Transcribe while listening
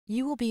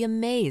You will be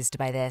amazed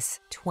by this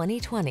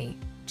 2020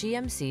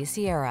 GMC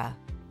Sierra.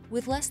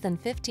 With less than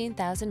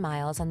 15,000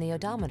 miles on the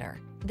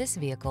odometer, this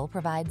vehicle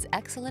provides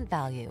excellent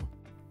value.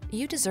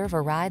 You deserve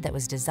a ride that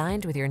was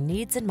designed with your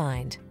needs in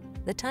mind.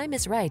 The time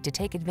is right to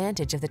take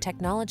advantage of the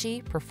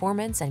technology,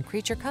 performance, and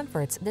creature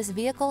comforts this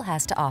vehicle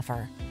has to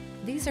offer.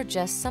 These are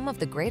just some of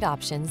the great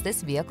options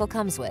this vehicle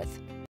comes with: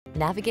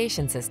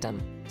 navigation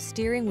system,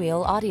 steering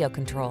wheel audio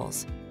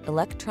controls,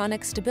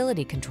 electronic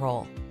stability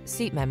control,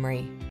 seat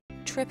memory,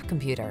 trip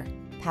computer,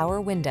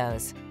 power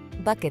windows,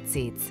 bucket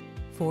seats,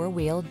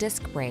 four-wheel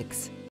disc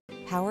brakes,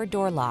 power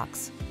door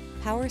locks,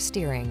 power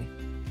steering.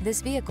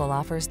 This vehicle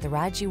offers the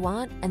ride you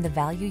want and the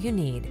value you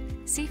need.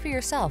 See for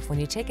yourself when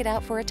you take it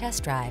out for a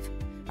test drive.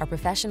 Our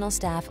professional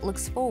staff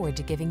looks forward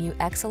to giving you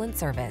excellent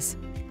service.